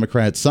for the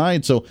Democrat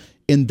side. So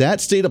in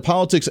that state of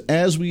politics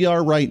as we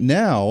are right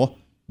now,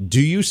 do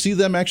you see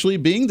them actually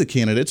being the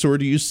candidates, or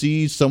do you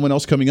see someone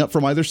else coming up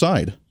from either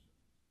side?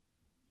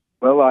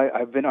 Well,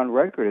 I've been on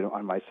record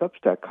on my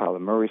Substack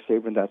column,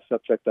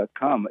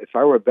 murraysabrin.substack.com. If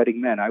I were a betting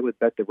man, I would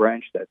bet the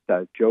ranch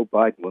that Joe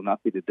Biden will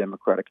not be the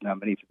Democratic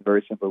nominee for the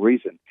very simple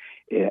reason.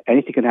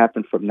 Anything can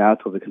happen from now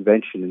till the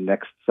convention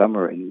next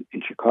summer in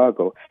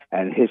Chicago,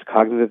 and his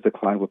cognitive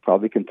decline will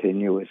probably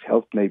continue. His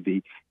health may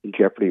be in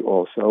jeopardy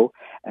also.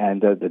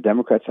 And the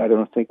Democrats, I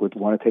don't think, would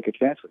want to take a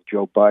chance with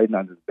Joe Biden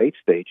on the debate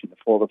stage in the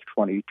fall of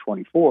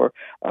 2024,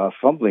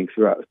 fumbling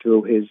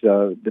through his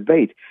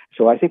debate.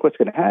 So I think what's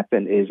going to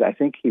happen is I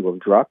think he will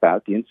drop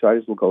out. The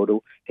insiders will go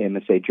to him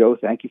and say, Joe,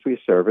 thank you for your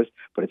service,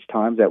 but it's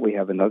time that we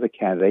have another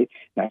candidate.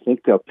 And I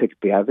think they'll pick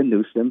Gavin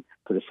Newsom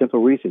for the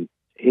simple reason,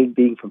 he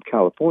being from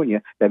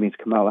California, that means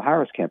Kamala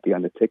Harris can't be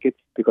on the ticket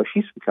because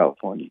she's from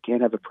California. You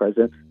can't have a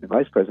president and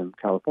vice president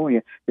from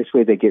California. This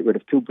way they get rid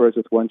of two birds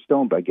with one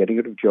stone. By getting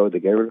rid of Joe, they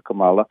get rid of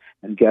Kamala,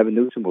 and Gavin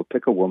Newsom will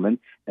pick a woman,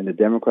 and the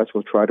Democrats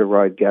will try to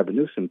ride Gavin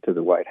Newsom to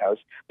the White House.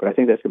 But I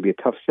think that's going to be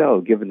a tough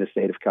sell given the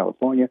state of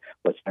California,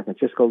 what San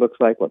Francisco looks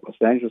like, what Los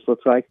Angeles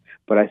looks like.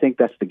 But I think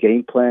that's the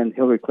game plan.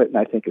 Hillary Clinton,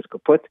 I think, is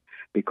kaput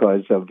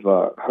because of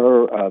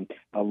her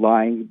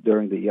lying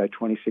during the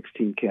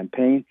 2016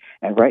 campaign.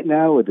 And right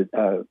now,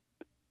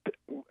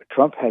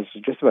 Trump has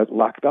just about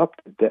locked up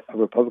the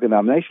Republican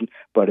nomination,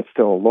 but it's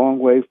still a long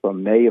way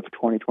from May of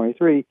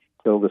 2023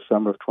 till the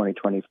summer of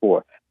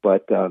 2024.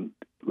 But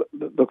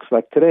looks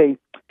like today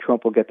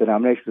Trump will get the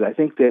nomination. I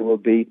think there will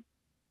be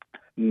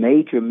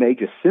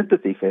major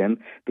sympathy for him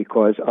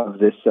because of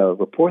this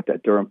report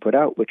that Durham put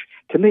out, which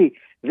to me,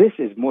 this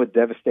is more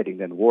devastating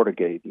than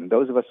Watergate. And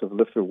those of us who have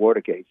lived through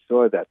Watergate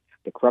saw that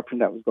the corruption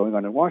that was going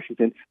on in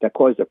Washington that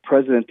caused the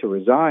president to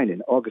resign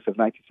in August of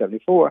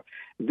 1974.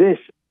 This,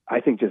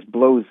 I think, just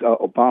blows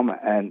Obama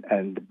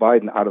and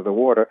Biden out of the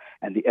water,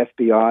 and the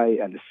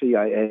FBI and the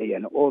CIA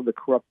and all the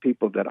corrupt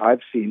people that I've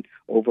seen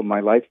over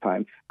my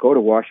lifetime go to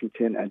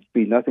Washington and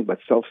be nothing but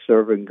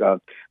self-serving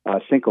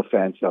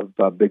sycophants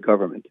of big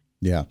government.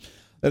 Yeah.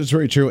 That is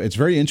very true. It's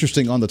very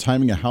interesting on the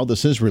timing of how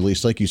this is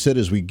released. Like you said,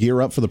 as we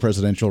gear up for the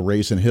presidential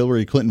race and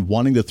Hillary Clinton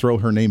wanting to throw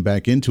her name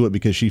back into it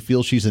because she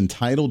feels she's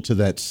entitled to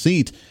that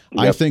seat. Yep.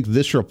 I think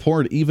this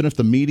report, even if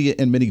the media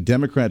and many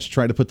Democrats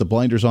try to put the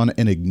blinders on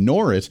and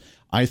ignore it,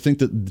 I think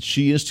that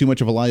she is too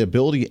much of a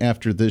liability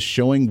after this,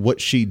 showing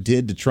what she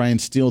did to try and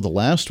steal the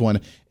last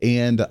one.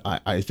 And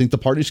I think the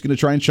party's going to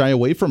try and shy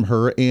away from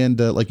her and,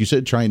 like you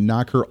said, try and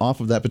knock her off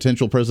of that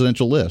potential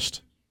presidential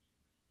list.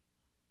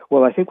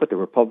 Well, I think what the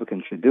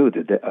Republicans should do,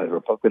 the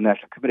Republican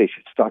National Committee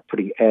should start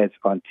putting ads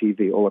on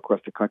TV all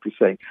across the country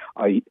saying,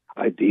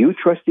 do you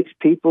trust these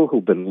people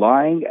who've been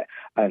lying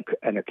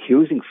and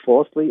accusing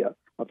falsely of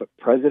a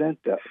president,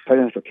 a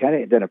presidential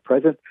candidate, and then a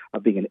president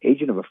of being an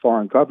agent of a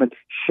foreign government?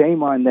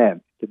 Shame on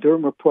them. The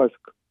Durham Report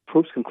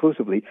proves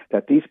conclusively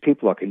that these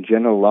people are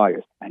congenital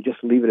liars, and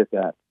just leave it at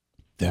that.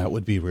 That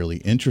would be really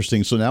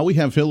interesting. So now we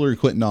have Hillary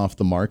Clinton off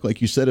the mark.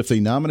 Like you said, if they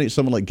nominate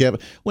someone like Gavin,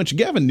 which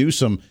Gavin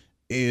Newsom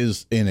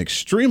is an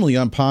extremely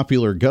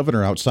unpopular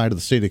governor outside of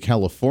the state of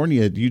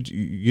California,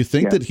 you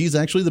think that he's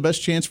actually the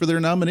best chance for their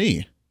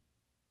nominee?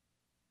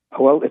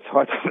 Well, it's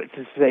hard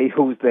to say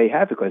who they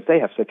have because they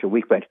have such a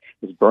weak bench.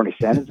 Is Bernie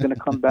Sanders going to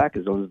come back?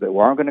 Is Elizabeth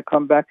Warren going to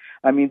come back?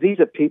 I mean, these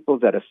are people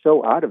that are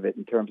so out of it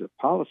in terms of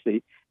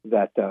policy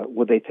that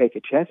would they take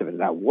a chance of it?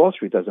 Now, Wall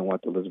Street doesn't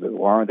want Elizabeth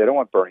Warren. They don't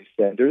want Bernie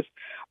Sanders.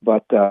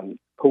 But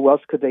who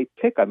else could they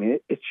pick? I mean,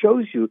 it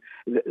shows you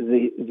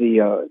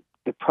the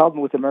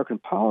problem with American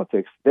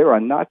politics. There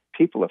are not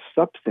people of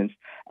substance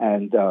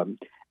and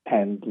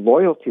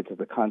loyalty to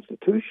the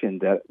Constitution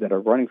that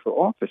are running for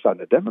office on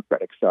the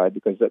Democratic side,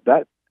 because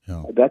that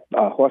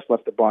horse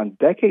left the barn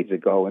decades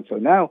ago. And so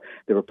now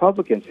the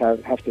Republicans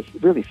have to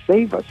really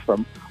save us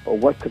from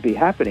what could be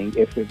happening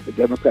if the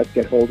Democrats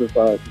get hold of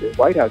the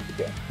White House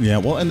again. Yeah,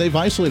 well, and they've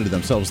isolated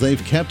themselves.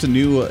 They've kept a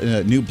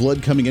new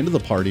blood coming into the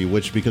party,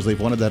 which because they've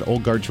wanted that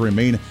old guard to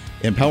remain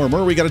in power.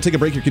 Murray, we got to take a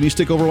break here. Can you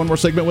stick over one more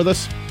segment with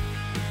us?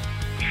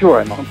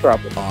 Sure, no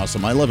problem.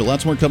 Awesome. I love it.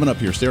 Lots more coming up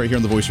here. Stay right here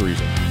on The Voice of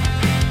Reason.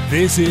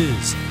 This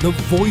is The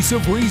Voice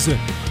of Reason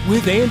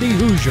with Andy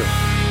Hoosier.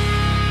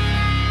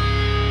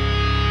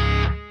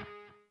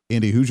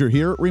 Andy Hoosier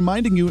here,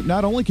 reminding you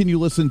not only can you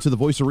listen to The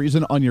Voice of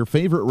Reason on your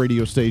favorite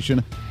radio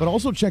station, but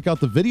also check out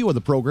the video of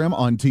the program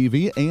on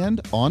TV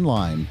and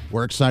online.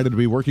 We're excited to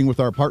be working with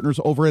our partners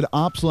over at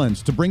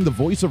OpsLens to bring The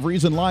Voice of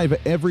Reason live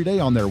every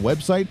day on their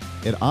website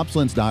at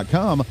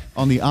opslens.com,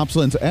 on the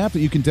OpsLens app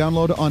that you can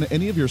download on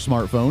any of your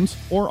smartphones,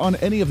 or on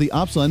any of the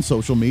OpsLens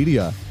social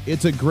media.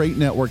 It's a great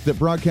network that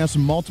broadcasts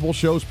multiple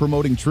shows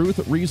promoting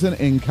truth, reason,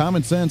 and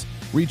common sense,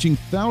 reaching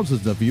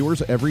thousands of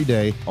viewers every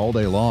day, all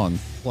day long.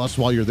 Plus,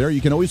 while you're there,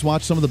 you can always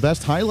watch some of the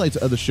best highlights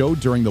of the show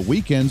during the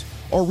weekends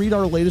or read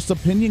our latest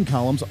opinion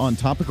columns on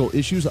topical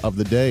issues of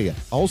the day.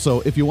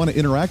 Also, if you want to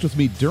interact with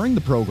me during the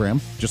program,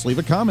 just leave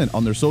a comment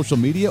on their social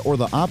media or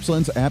the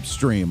OpsLens app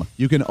stream.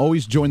 You can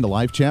always join the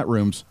live chat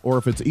rooms, or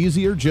if it's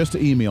easier, just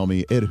email me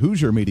at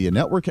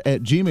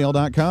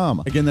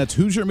HoosierMediaNetwork@gmail.com. Again, that's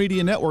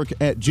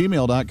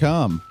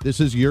HoosierMediaNetwork@gmail.com.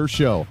 This is your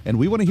show, and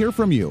we want to hear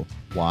from you.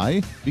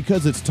 Why?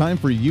 Because it's time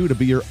for you to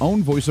be your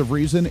own voice of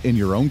reason in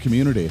your own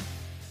community.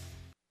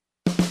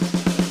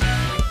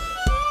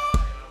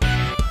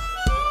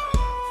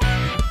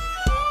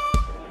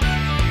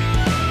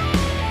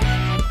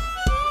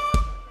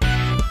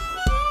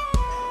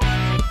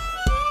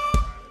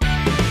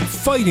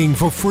 Fighting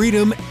for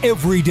freedom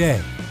every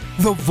day.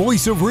 The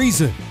Voice of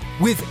Reason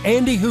with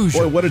Andy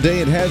Hoosier. Boy, what a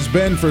day it has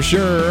been for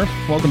sure.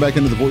 Welcome back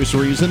into The Voice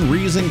of Reason.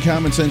 Reason,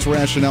 common sense,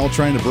 rationale,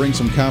 trying to bring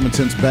some common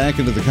sense back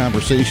into the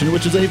conversation,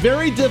 which is a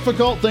very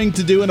difficult thing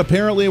to do, and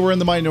apparently we're in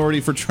the minority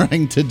for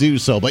trying to do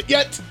so. But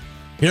yet,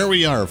 here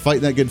we are,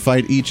 fighting that good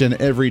fight each and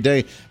every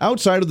day.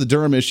 Outside of the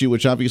Durham issue,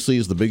 which obviously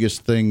is the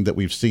biggest thing that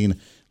we've seen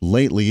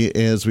lately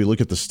as we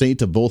look at the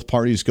state of both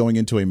parties going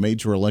into a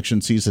major election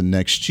season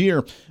next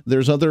year,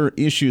 there's other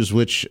issues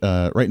which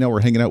right now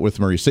we're hanging out with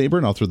Murray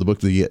Sabrin, author of the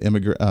book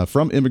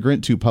From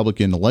Immigrant to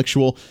Public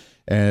Intellectual,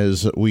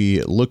 as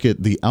we look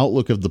at the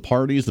outlook of the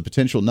parties, the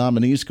potential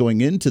nominees going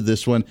into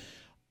this one.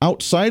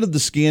 Outside of the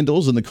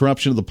scandals and the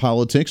corruption of the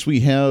politics, we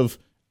have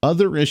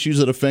other issues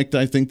that affect,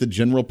 I think, the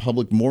general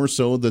public more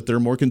so that they're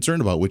more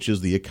concerned about, which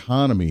is the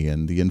economy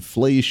and the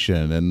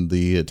inflation and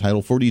the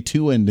Title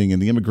 42 ending and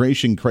the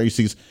immigration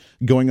crises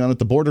going on at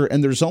the border.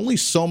 And there's only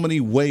so many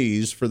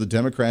ways for the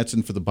Democrats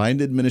and for the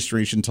Biden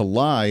administration to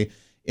lie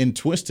and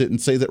twist it and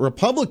say that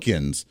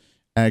Republicans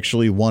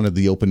actually wanted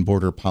the open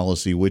border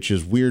policy, which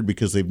is weird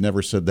because they've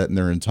never said that in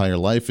their entire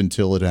life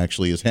until it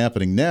actually is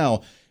happening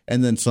now.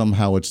 And then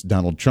somehow it's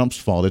Donald Trump's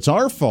fault. It's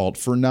our fault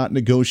for not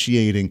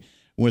negotiating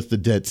with the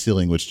debt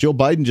ceiling, which Joe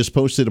Biden just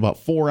posted about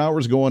 4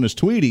 hours ago on his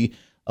Tweety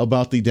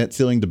about the debt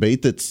ceiling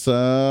debate. That's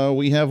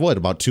we have,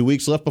 about 2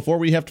 weeks left before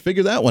we have to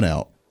figure that one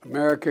out.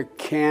 America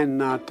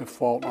cannot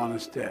default on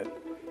its debt.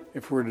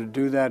 If we're to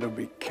do that, it'll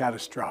be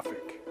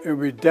catastrophic. It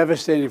would be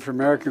devastating for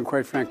America and,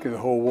 quite frankly, the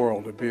whole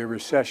world. It would be a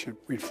recession.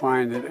 We'd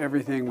find that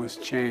everything was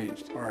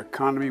changed. Our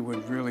economy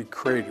would really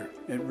crater.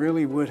 It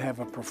really would have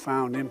a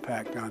profound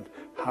impact on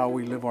how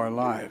we live our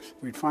lives.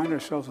 We'd find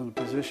ourselves in a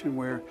position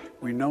where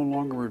we no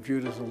longer were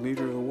viewed as a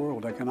leader of the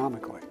world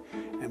economically.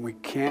 And we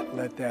can't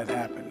let that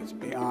happen. It's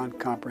beyond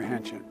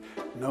comprehension.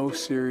 No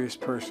serious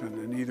person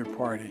in either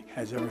party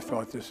has ever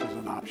thought this is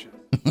an option.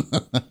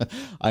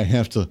 I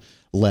have to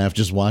laugh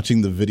just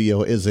watching the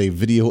video. As a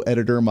video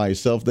editor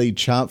myself, they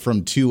chop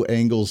from two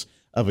angles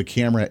of a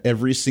camera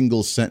every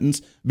single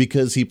sentence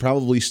because he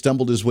probably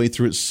stumbled his way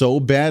through it so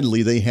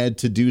badly they had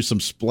to do some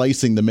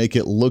splicing to make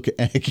it look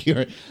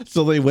accurate.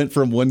 So they went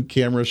from one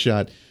camera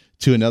shot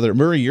to another.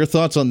 Murray, your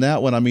thoughts on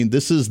that one? I mean,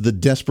 this is the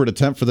desperate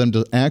attempt for them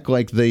to act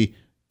like they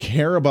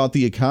care about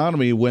the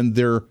economy when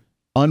they're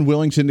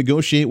unwilling to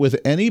negotiate with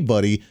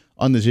anybody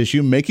on this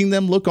issue, making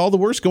them look all the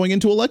worse going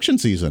into election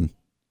season.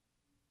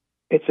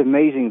 It's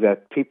amazing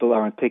that people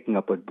aren't picking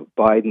up what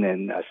Biden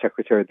and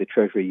Secretary of the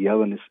Treasury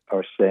Yellen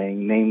are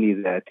saying, namely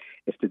that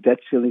if the debt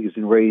ceiling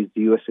isn't raised,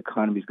 the U.S.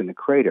 economy is going to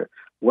crater.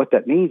 What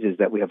that means is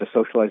that we have a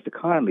socialized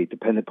economy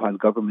dependent upon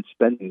government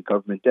spending and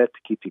government debt to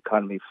keep the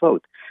economy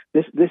afloat.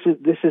 This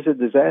is a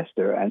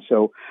disaster. And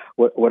so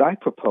what I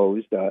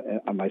proposed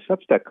on my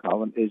Substack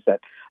column is that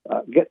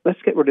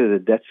let's get rid of the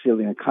debt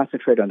ceiling and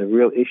concentrate on the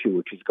real issue,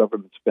 which is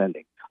government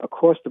spending.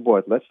 Across the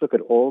board, let's look at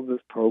all the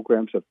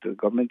programs that the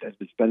government has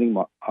been spending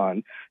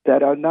on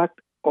that are not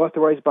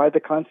authorized by the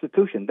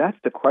Constitution. That's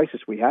the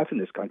crisis we have in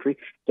this country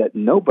that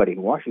nobody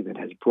in Washington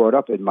has brought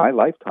up in my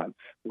lifetime.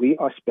 We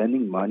are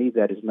spending money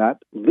that is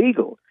not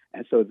legal.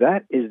 And so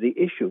that is the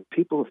issue.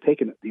 People have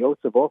taken the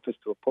oaths of office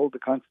to uphold the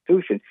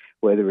Constitution,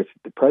 whether it's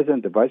the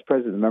president, the vice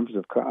president, the members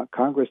of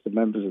Congress, the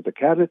members of the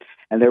cabinet,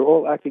 and they're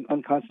all acting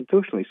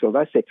unconstitutionally. So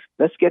I say,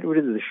 let's get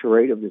rid of the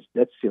charade of this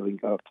debt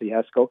ceiling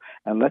fiasco,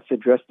 and let's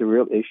address the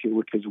real issue,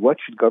 which is what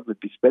should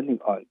government be spending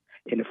on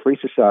in a free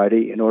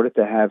society in order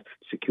to have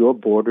secure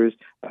borders,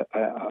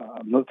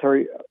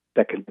 military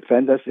that can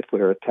defend us if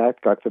we're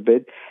attacked, God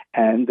forbid,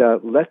 and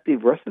let the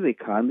rest of the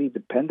economy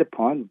depend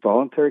upon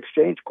voluntary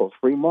exchange called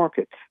free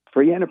market,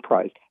 free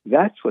enterprise.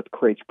 That's what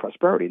creates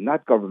prosperity,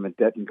 not government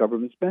debt and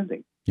government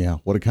spending. Yeah,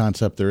 what a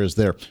concept there is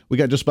there. We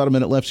got just about a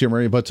minute left here,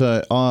 Murray, but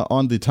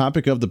on the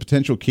topic of the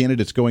potential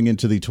candidates going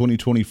into the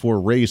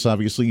 2024 race,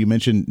 obviously you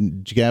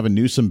mentioned Gavin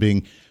Newsom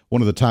being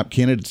one of the top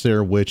candidates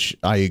there, which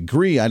I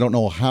agree. I don't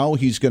know how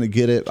he's going to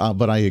get it,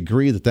 but I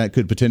agree that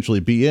could potentially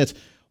be it.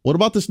 What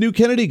about this new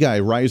Kennedy guy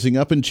rising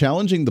up and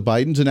challenging the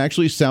Bidens and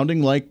actually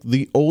sounding like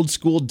the old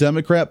school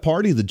Democrat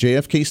Party, the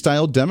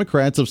JFK-style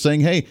Democrats of saying,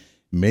 hey,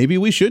 maybe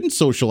we shouldn't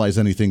socialize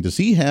anything. Does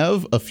he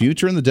have a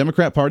future in the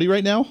Democrat Party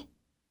right now?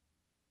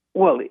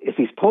 Well, if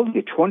he's polling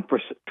at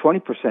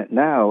 20%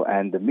 now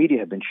and the media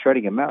have been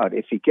shutting him out,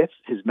 if he gets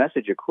his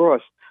message across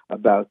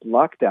about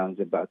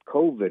lockdowns, about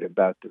COVID,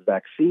 about the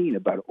vaccine,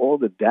 about all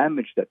the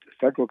damage that the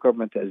federal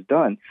government has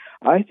done,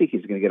 I think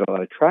he's going to get a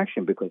lot of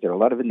traction because there are a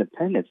lot of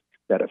independents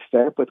that are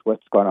fed up with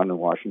what's gone on in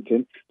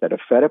Washington, that are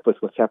fed up with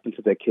what's happened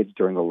to their kids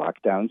during the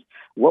lockdowns.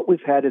 What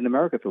we've had in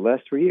America for the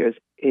last 3 years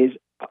is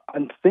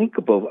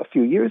unthinkable a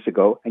few years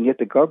ago, and yet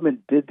the government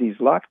did these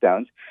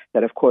lockdowns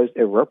that have caused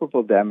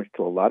irreparable damage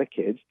to a lot of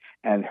kids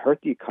and hurt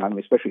the economy,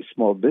 especially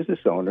small business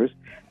owners.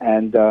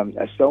 And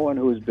as someone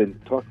who's been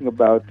talking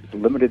about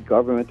limited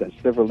government and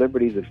civil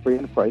liberties and free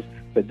enterprise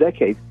for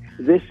decades,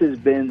 this has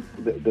been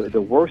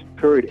the worst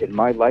period in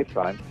my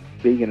lifetime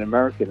being an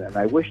American. And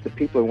I wish the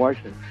people in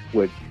Washington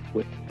would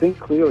think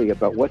clearly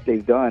about what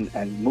they've done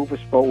and move us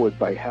forward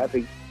by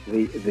having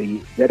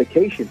the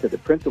dedication to the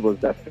principles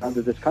that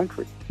founded this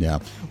country. Yeah.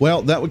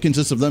 Well, that would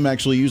consist of them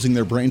actually using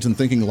their brains and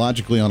thinking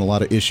logically on a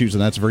lot of issues,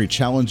 and that's a very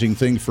challenging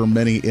thing for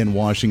many in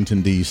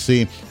Washington,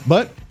 D.C.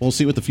 But we'll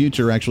see what the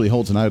future actually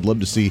holds, and I would love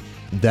to see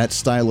that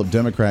style of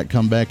Democrat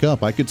come back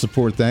up. I could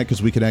support that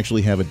because we could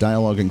actually have a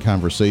dialogue and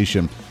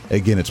conversation.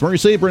 Again, it's Murray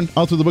Sabrin,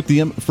 author of the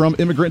book From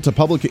Immigrant to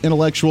Public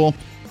Intellectual,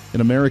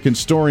 An American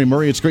Story.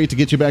 Murray, it's great to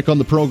get you back on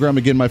the program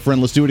again, my friend.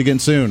 Let's do it again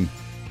soon.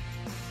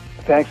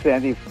 Thanks,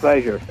 Andy.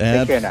 Pleasure.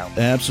 Take care now.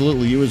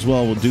 Absolutely. You as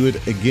well. We'll do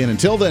it again.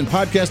 Until then,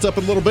 podcast up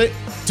in a little bit.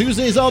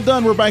 Tuesday's all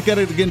done. We're back at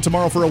it again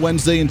tomorrow for a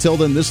Wednesday. Until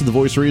then, this is The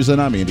Voice of Reason.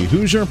 I'm Andy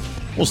Hoosier.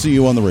 We'll see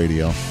you on the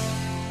radio.